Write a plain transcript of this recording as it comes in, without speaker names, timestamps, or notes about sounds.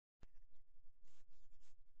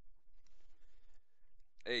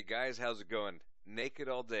Hey guys, how's it going? Naked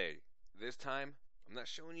all day. This time, I'm not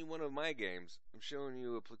showing you one of my games. I'm showing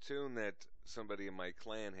you a platoon that somebody in my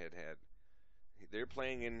clan had. They're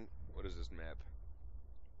playing in, what is this map?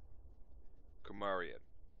 Kumarian.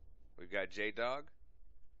 We've got J-Dog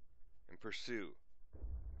and Pursue.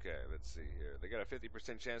 Okay, let's see here. They got a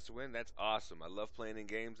 50% chance to win. That's awesome. I love playing in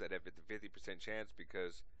games that have a 50% chance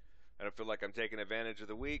because I don't feel like I'm taking advantage of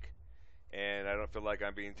the weak, and I don't feel like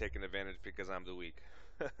I'm being taken advantage because I'm the weak.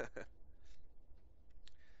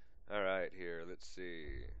 Alright, here, let's see.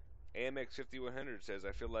 AMX 5100 says,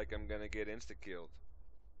 I feel like I'm gonna get insta-killed.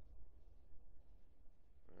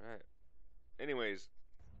 Alright. Anyways,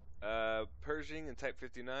 Pershing and Type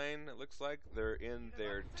 59, it looks like they're in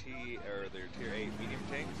their their Tier 8 medium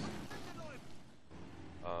tanks.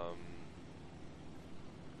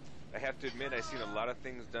 I have to admit, I've seen a lot of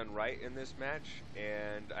things done right in this match,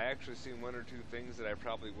 and I actually seen one or two things that I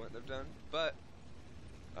probably wouldn't have done, but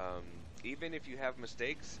even if you have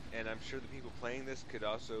mistakes, and I'm sure the people playing this could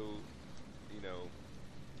also, you know,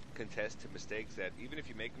 contest to mistakes, that even if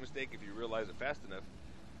you make a mistake, if you realize it fast enough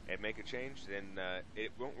and make a change, then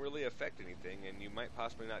it won't really affect anything, and you might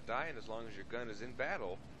possibly not die, and as long as your gun is in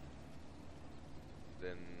battle,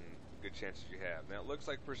 then good chances you have. Now it looks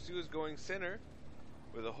like Pursue is going center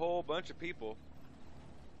with a whole bunch of people,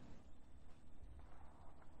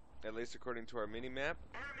 at least according to our mini-map.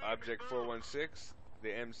 Object 416, the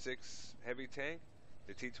M6 heavy tank,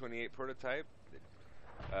 the T-28 prototype,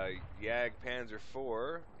 the Jag Panzer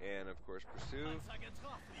IV, and of course Pursue.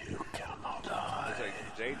 You cannot die. Looks like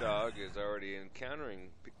J-Dog is already encountering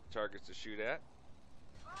targets to shoot at.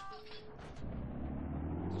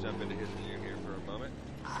 Let's jump into his view here for a moment.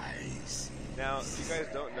 I see. Now, if you guys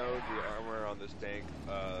don't know the armor on this tank,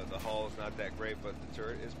 the hull is not that great, but the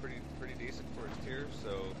turret is pretty decent for its tier,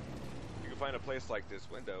 so you can find a place like this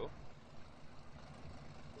window.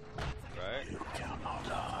 Right? You cannot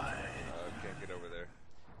die. Can't get over there.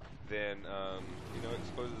 Then, you know, it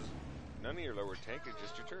exposes none of your lower tank, it's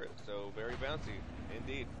just your turret. So, very bouncy,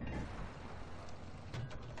 indeed.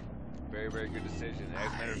 Very, very good decision.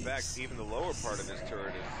 As a matter of fact, even the lower part of his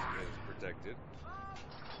turret is protected.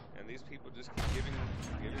 And these people just keep giving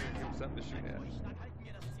him something to shoot at.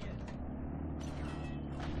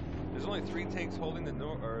 There's only 3 tanks holding the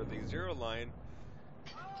zero line.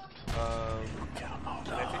 And I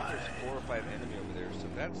think there's 4 or 5 enemy over there, so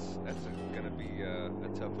that's going to be a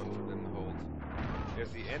tough one for them to hold.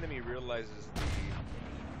 If the enemy realizes the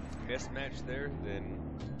mismatch there, then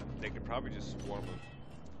they could probably just swarm them.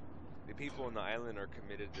 The people on the island are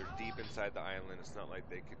committed. They're deep inside the island. It's not like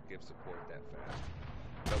they could give support that fast.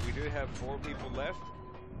 But we do have 4 people left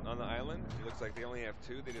on the island. It looks like they only have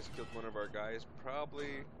 2. They just killed one of our guys.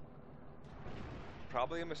 Probably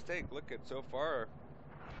a mistake. Look at so far.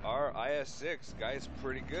 Our IS-6 guy's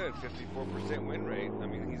pretty good, 54% win rate. I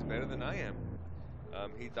mean, he's better than I am.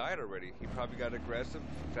 He died already. He probably got aggressive,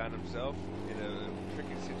 found himself in a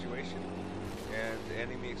tricky situation, and the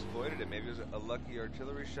enemy exploited it. Maybe it was a lucky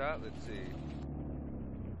artillery shot. Let's see.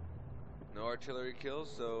 No artillery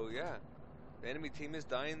kills, so yeah. The enemy team is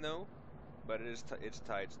dying though, but it's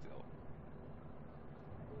tied still.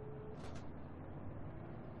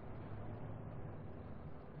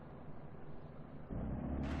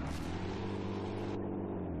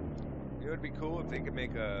 It would be cool if they could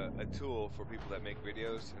make a tool for people that make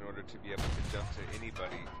videos in order to be able to jump to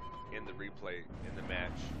anybody in the replay in the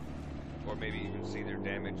match, or maybe even see their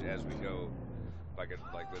damage as we go. Like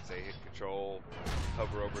let's say hit control,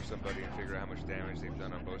 hover over somebody and figure out how much damage they've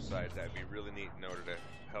done on both sides. That'd be really neat in order to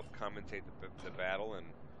help commentate the battle and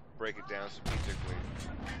break it down strategically.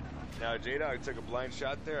 Now J-Dog took a blind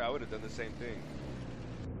shot there. I would have done the same thing.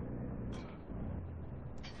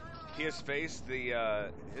 He has faced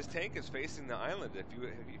his tank is facing the island. If you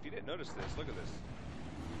didn't notice this, look at this.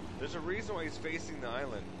 There's a reason why he's facing the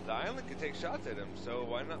island. The island can take shots at him, so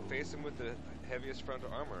why not face him with the heaviest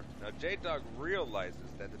frontal armor? Now J-Dog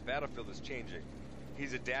realizes that the battlefield is changing.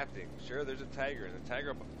 He's adapting. Sure, there's a Tiger, and the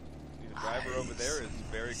Tiger, the driver over there is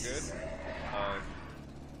very good.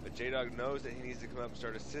 But J-Dog knows that he needs to come up and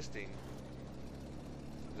start assisting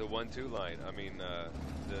the 1-2 line. I mean, the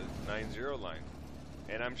 9-0 line.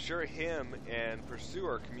 And I'm sure him and Pursue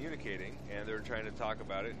are communicating, and they're trying to talk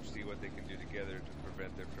about it and see what they can do together to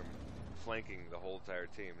prevent them from flanking the whole entire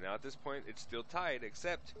team. Now at this point, it's still tied,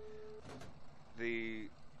 except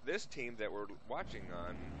this team that we're watching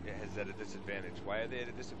on is at a disadvantage. Why are they at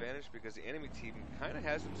a disadvantage? Because the enemy team kind of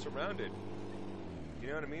has them surrounded. You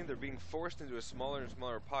know what I mean? They're being forced into a smaller and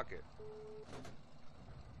smaller pocket.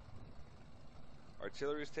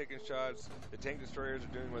 Artillery's taking shots. The tank destroyers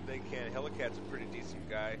are doing what they can. Hellcat's a pretty decent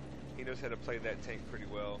guy. He knows how to play that tank pretty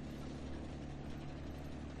well.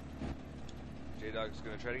 J-Dog's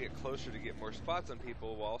going to try to get closer to get more spots on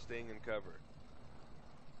people while staying in cover.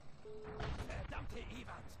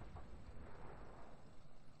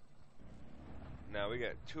 Now we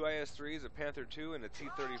got 2 IS-3s, a Panther II, and a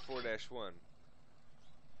T-34-1.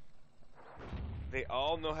 They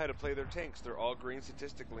all know how to play their tanks. They're all green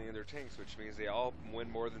statistically in their tanks, which means they all win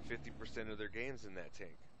more than 50% of their games in that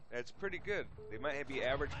tank. That's pretty good. They might be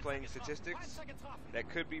average playing statistics. That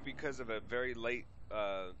could be because of a very late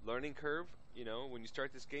learning curve. You know, when you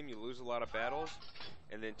start this game, you lose a lot of battles,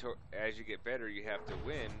 and then as you get better, you have to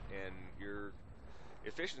win, and your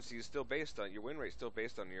efficiency is still based on, your win rate is still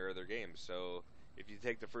based on your other games. So if you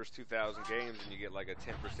take the first 2,000 games and you get like a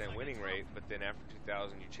 10% winning rate, but then after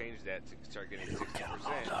 2,000 you change that to start getting 60%, it's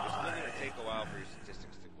still going to take a while for your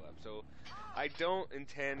statistics to go up. So I don't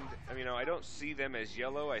intend, I don't see them as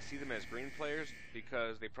yellow. I see them as green players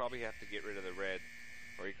because they probably have to get rid of the red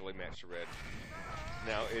or equally match the red.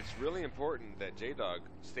 Now, it's really important that J-Dog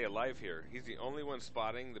stay alive here. He's the only one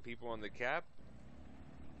spotting the people on the cap.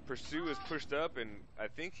 Pursue is pushed up, and I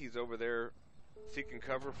think he's over there seeking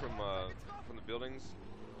cover from the buildings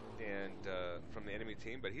and from the enemy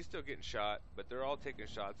team, but he's still getting shot. But they're all taking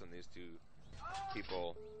shots on these two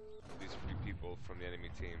people, these three people from the enemy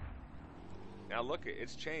team. Now look,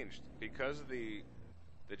 it's changed because of the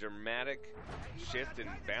dramatic shift in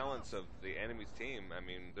balance of the enemy's team. I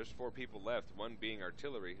mean, there's 4 people left, one being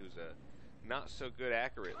artillery, who's not so good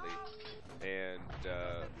accurately, and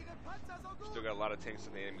still got a lot of tanks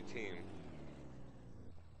on the enemy team.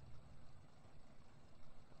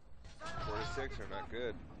 4 to 6 are not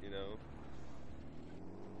good, you know.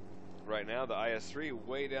 Right now, the IS-3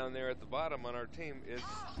 way down there at the bottom on our team is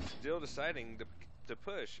still deciding to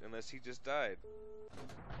push unless he just died.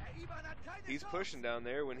 He's pushing down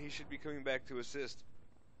there when he should be coming back to assist.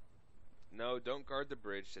 No, don't guard the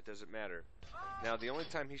bridge. That doesn't matter. Now, the only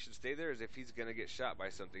time he should stay there is if he's going to get shot by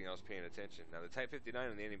something else paying attention. Now, the Type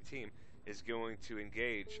 59 on the enemy team is going to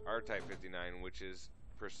engage our Type 59, which is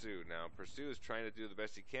Pursue. Now, Pursue is trying to do the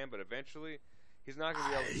best he can, but eventually he's not going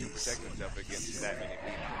to be able to protect himself against that many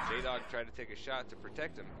people. J-Dog tried to take a shot to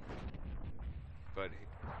protect him, but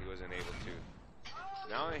he wasn't able to.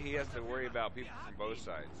 Now he has to worry about people from both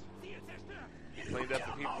sides. He cleaned up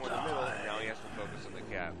the people in the middle, and now he has to focus on the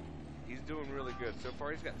cap. He's doing really good. So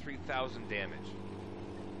far, he's got 3,000 damage.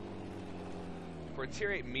 For a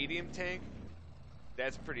Tier 8 medium tank,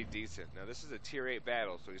 that's pretty decent. Now, this is a Tier 8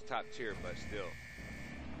 battle, so he's top tier, but still.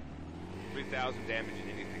 3,000 damage in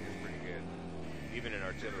anything is pretty good, even in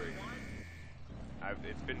artillery.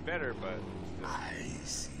 It's been better, but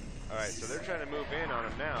still. Alright, so they're trying to move in on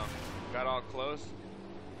him now. Got all close.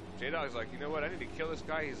 J-Dog's like, you know what, I need to kill this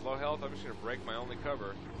guy, he's low health, I'm just going to break my only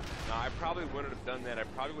cover. Now, I probably wouldn't have done that, I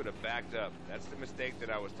probably would have backed up. That's the mistake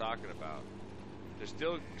that I was talking about. There's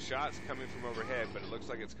still shots coming from overhead, but it looks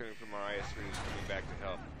like it's coming from our IS-3 who's coming back to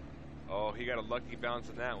help. Oh, he got a lucky bounce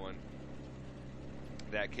on that one.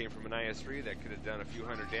 That came from an IS-3 that could have done a few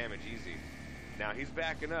hundred damage easy. Now, he's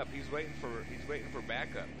backing up, he's waiting for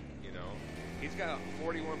backup, you know. He's got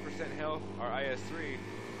 41% health, our IS-3.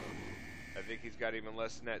 I think he's got even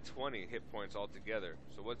less than that, 20 hit points altogether.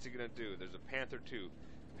 So what's he going to do? There's a Panther II.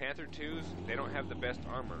 Panther IIs, they don't have the best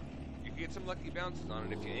armor. You can get some lucky bounces on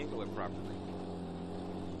it if you angle it properly.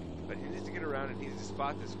 But he needs to get around and he needs to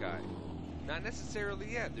spot this guy. Not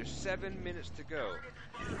necessarily yet. There's 7 minutes to go.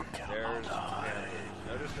 There's Panther.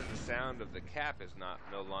 Notice that the sound of the cap is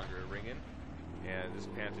no longer ringing. And this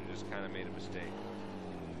Panther just kind of made a mistake.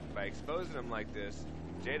 By exposing him like this,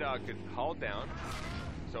 J-Dog could haul down,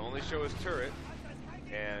 so only show his turret,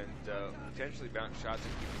 and potentially bounce shots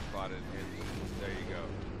and keep him spotted, and there you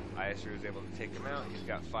go. IS-3 was able to take him out. He's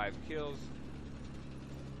got 5 kills.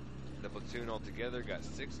 The platoon altogether got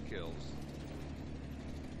 6 kills.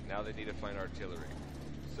 Now they need to find artillery.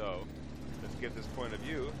 So, let's get this point of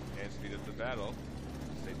view and speed up the battle.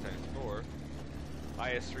 Say ×4.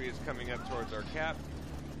 IS-3 is coming up towards our cap.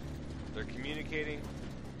 They're communicating.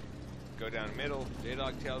 Go down middle.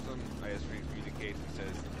 J-Dog tells them. IS-3 communicates and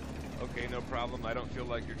says, okay, no problem. I don't feel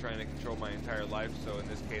like you're trying to control my entire life, so in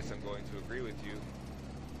this case I'm going to agree with you.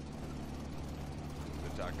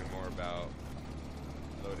 They're talking more about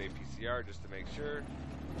load APCR just to make sure.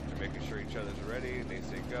 They're making sure each other's ready. They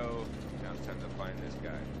say go. Now it's time to find this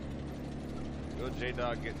guy. Will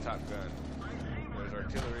J-Dog get top gun? There's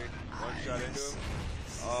artillery. One shot into him.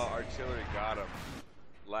 Oh, artillery got him.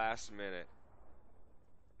 Last minute.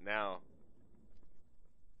 Now,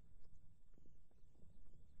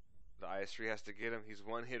 the IS-3 has to get him. He's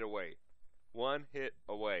 1 hit away. 1 hit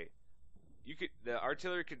away. The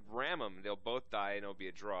artillery could ram them. They'll both die, and it'll be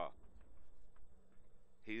a draw.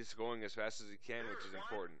 He's going as fast as he can, which is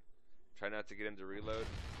important. Try not to get him to reload.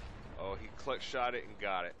 Oh, he clutch shot it and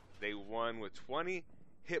got it. They won with 20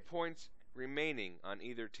 hit points remaining on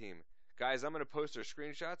either team. Guys, I'm going to post their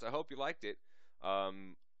screenshots. I hope you liked it.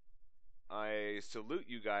 I salute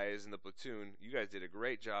you guys in the platoon. You guys did a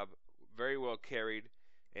great job. Very well carried.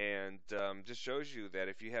 And just shows you that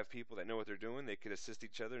if you have people that know what they're doing, they could assist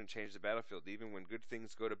each other and change the battlefield. Even when good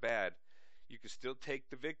things go to bad, you can still take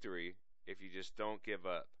the victory if you just don't give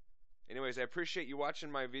up. Anyways, I appreciate you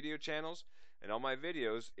watching my video channels and all my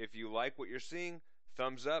videos. If you like what you're seeing,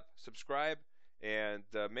 thumbs up, subscribe, and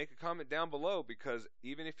make a comment down below, because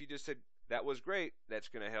even if you just said that was great, that's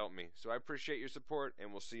going to help me. So I appreciate your support,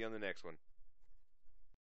 and we'll see you on the next one.